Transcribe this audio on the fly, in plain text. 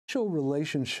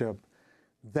relationship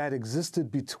that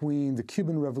existed between the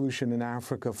Cuban Revolution in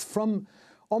Africa from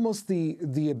almost the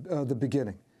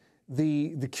beginning.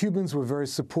 The Cubans were very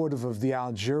supportive of the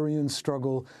Algerian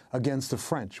struggle against the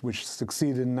French, which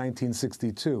succeeded in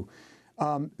 1962.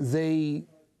 They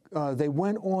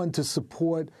went on to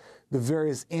support the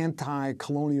various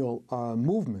anti-colonial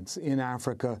movements in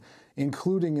Africa,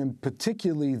 including and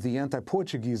particularly the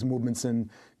anti-Portuguese movements in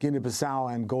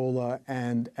Guinea-Bissau, Angola,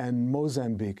 and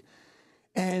Mozambique.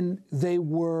 And they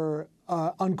were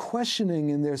unquestioning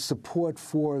in their support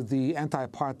for the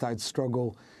anti-apartheid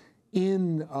struggle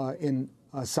in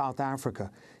South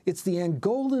Africa. It's the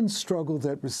Angolan struggle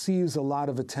that receives a lot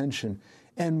of attention.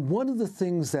 And one of the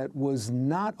things that was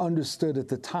not understood at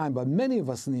the time by many of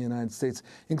us in the United States,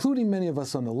 including many of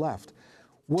us on the left,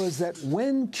 was that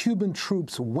when Cuban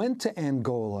troops went to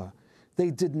Angola,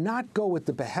 they did not go at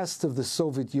the behest of the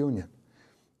Soviet Union.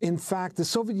 In fact, the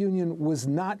Soviet Union was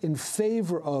not in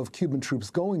favor of Cuban troops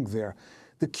going there.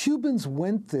 The Cubans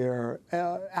went there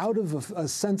out of a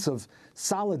sense of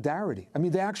solidarity. I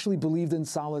mean, they actually believed in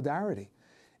solidarity.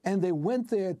 And they went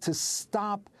there to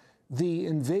stop the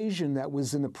invasion that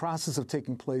was in the process of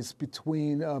taking place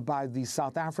by the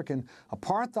South African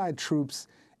apartheid troops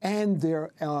and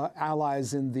their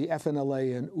allies in the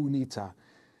FNLA and UNITA.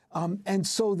 And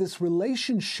so this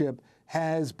relationship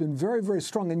has been very, very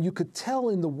strong. And you could tell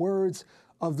in the words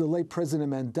of the late President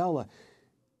Mandela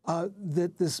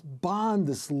that this bond,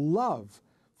 this love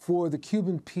for the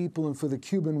Cuban people and for the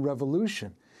Cuban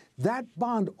Revolution, that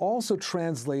bond also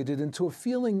translated into a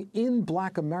feeling in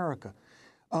Black America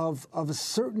of a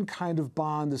certain kind of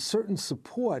bond, a certain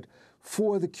support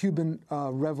for the Cuban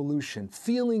Revolution,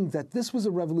 feeling that this was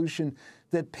a revolution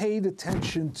that paid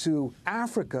attention to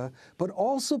Africa, but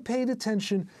also paid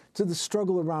attention to the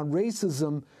struggle around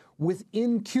racism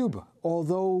within Cuba,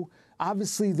 although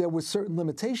obviously there were certain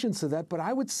limitations to that. But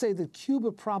I would say that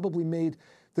Cuba probably made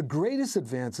the greatest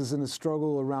advances in the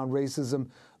struggle around racism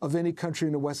of any country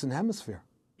in the Western Hemisphere.